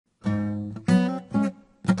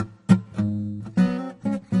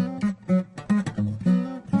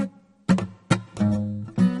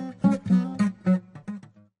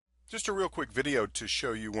Just a real quick video to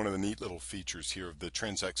show you one of the neat little features here of the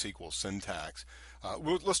Transact-SQL syntax.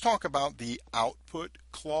 Let's talk about the output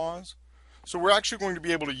clause. So we're actually going to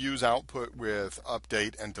be able to use output with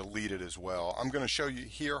update and delete it as well. I'm going to show you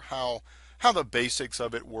here how the basics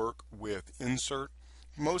of it work with insert.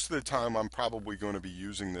 Most of the time I'm probably going to be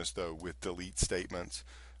using this though with delete statements.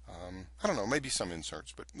 I don't know, maybe some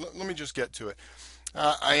inserts, but let me just get to it.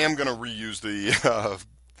 I am going to reuse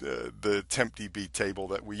the TempDB table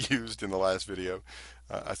that we used in the last video.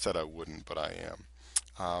 I said I wouldn't, but I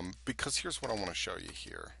am. Because here's what I want to show you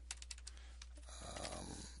here.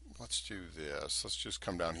 Let's do this. Let's just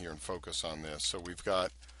come down here and focus on this. So we've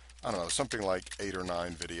got, I don't know, something like 8 or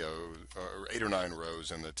 9 videos, or 8 or 9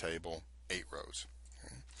 rows in the table, 8 rows.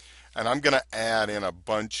 Okay. And I'm going to add in a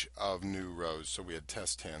bunch of new rows. So we had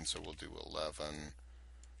test 10, so we'll do 11,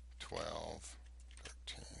 12,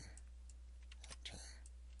 13.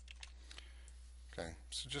 Okay,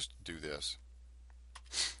 so just do this.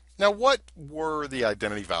 Now, what were the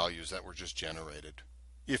identity values that were just generated?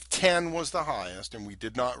 If 10 was the highest and we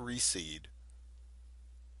did not reseed,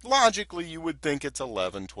 logically you would think it's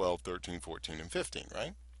 11, 12, 13, 14, and 15,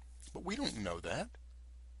 right? But we don't know that.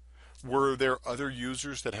 Were there other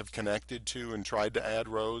users that have connected to and tried to add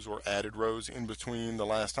rows or added rows in between the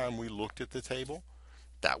last time we looked at the table?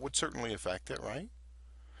 That would certainly affect it, right?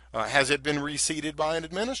 Has it been reseeded by an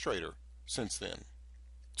administrator since then?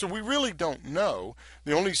 So we really don't know.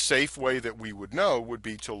 The only safe way that we would know would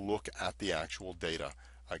be to look at the actual data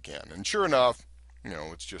again. And sure enough,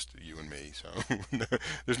 it's just you and me, so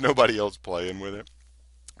there's nobody else playing with it.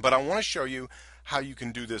 But I want to show you how you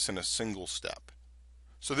can do this in a single step.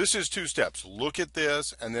 So this is 2 steps. Look at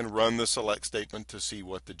this and then run the select statement to see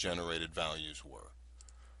what the generated values were.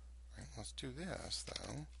 Right, let's do this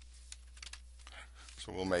though.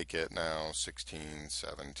 So we'll make it now 16,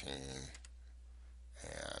 17,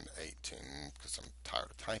 and 18 because I'm tired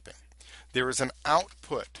of typing. There is an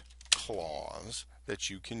output clause that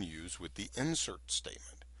you can use with the insert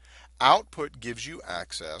statement. Output gives you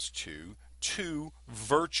access to 2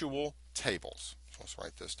 virtual tables. So let's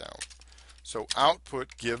write this down. So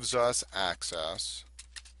output gives us access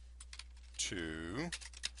to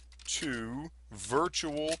 2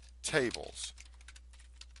 virtual tables.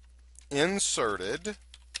 Inserted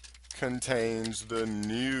contains the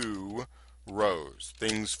new rows,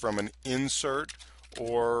 things from an insert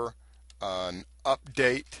or an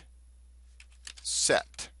update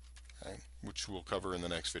set, okay, which we'll cover in the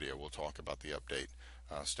next video. We'll talk about the update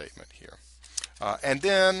statement here. And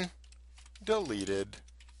then deleted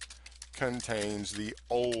contains the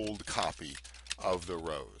old copy of the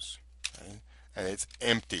rows, okay, and it's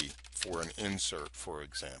empty for an insert, for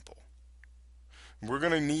example. We're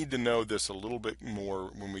going to need to know this a little bit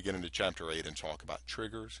more when we get into chapter 8 and talk about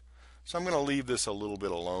triggers. So I'm going to leave this a little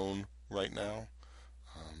bit alone right now.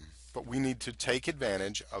 But we need to take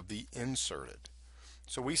advantage of the inserted.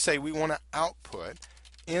 So we say we want to output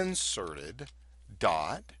inserted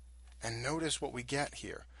dot, and notice what we get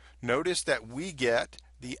here. Notice that we get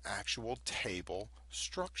the actual table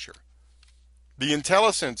structure. The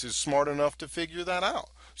IntelliSense is smart enough to figure that out.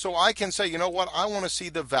 So I can say, you know what, I want to see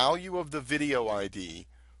the value of the video ID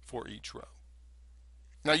for each row.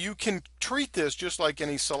 Now you can treat this just like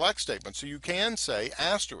any select statement. So you can say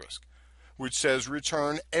asterisk, which says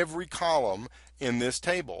return every column in this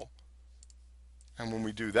table. And when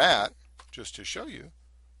we do that, just to show you,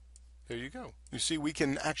 there you go. You see, we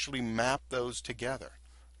can actually map those together.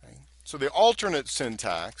 Okay? So the alternate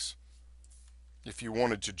syntax, if you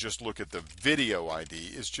wanted to just look at the video ID,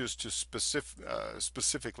 is just to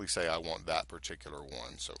specifically say I want that particular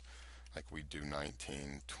one. So like we do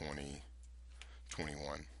 19, 20,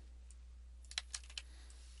 21.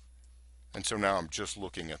 And so now I'm just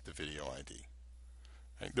looking at the video ID.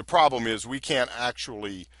 Okay. The problem is we can't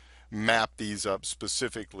actually map these up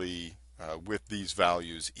specifically with these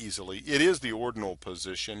values easily. It is the ordinal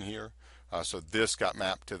position here. So this got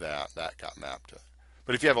mapped to that got mapped to that.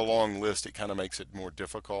 But if you have a long list, it kind of makes it more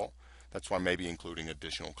difficult. That's why maybe including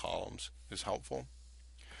additional columns is helpful.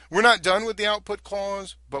 We're not done with the output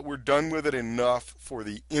clause, but we're done with it enough for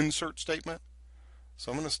the insert statement.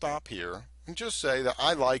 So I'm going to stop here and just say that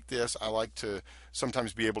I like this. I like to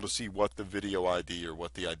sometimes be able to see what the video ID or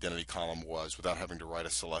what the identity column was without having to write a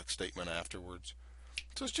select statement afterwards.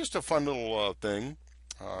 So it's just a fun little thing.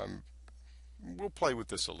 We'll play with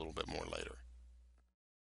this a little bit more later.